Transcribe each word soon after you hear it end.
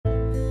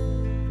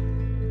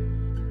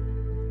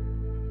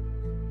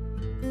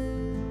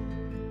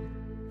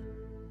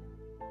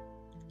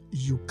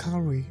you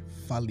carry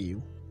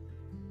value.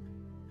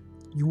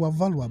 You are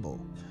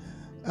valuable.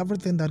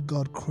 Everything that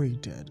God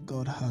created,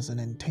 God has an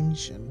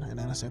intention and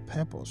has a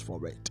purpose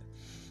for it.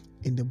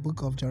 In the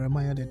book of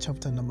Jeremiah, the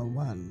chapter number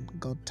 1,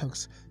 God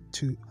talks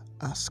to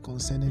us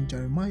concerning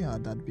Jeremiah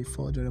that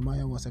before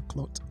Jeremiah was a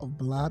clot of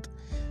blood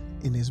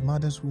in his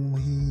mother's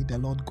womb, the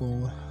Lord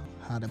God,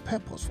 had a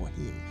purpose for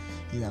him.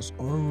 He has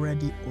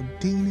already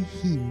ordained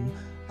him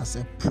as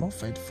a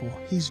prophet for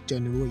his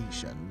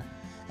generation,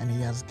 and he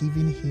has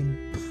given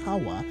him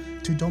power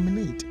to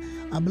dominate.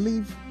 I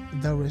believe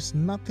there is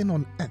nothing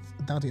on earth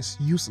that is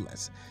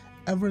useless.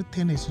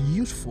 Everything is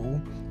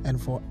useful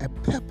and for a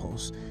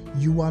purpose.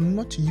 You are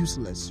not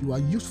useless. You are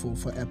useful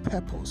for a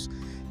purpose.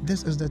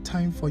 This is the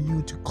time for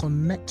you to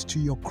connect to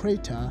your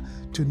Creator,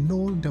 to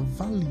know the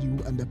value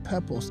and the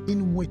purpose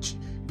in which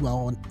you are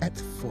on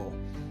earth for.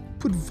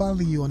 Put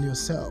value on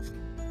yourself.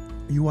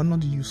 You are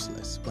not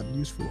useless, but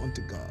useful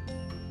unto God.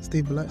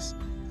 Stay blessed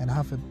and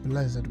have a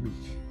blessed week.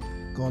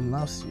 God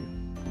loves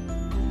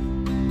you.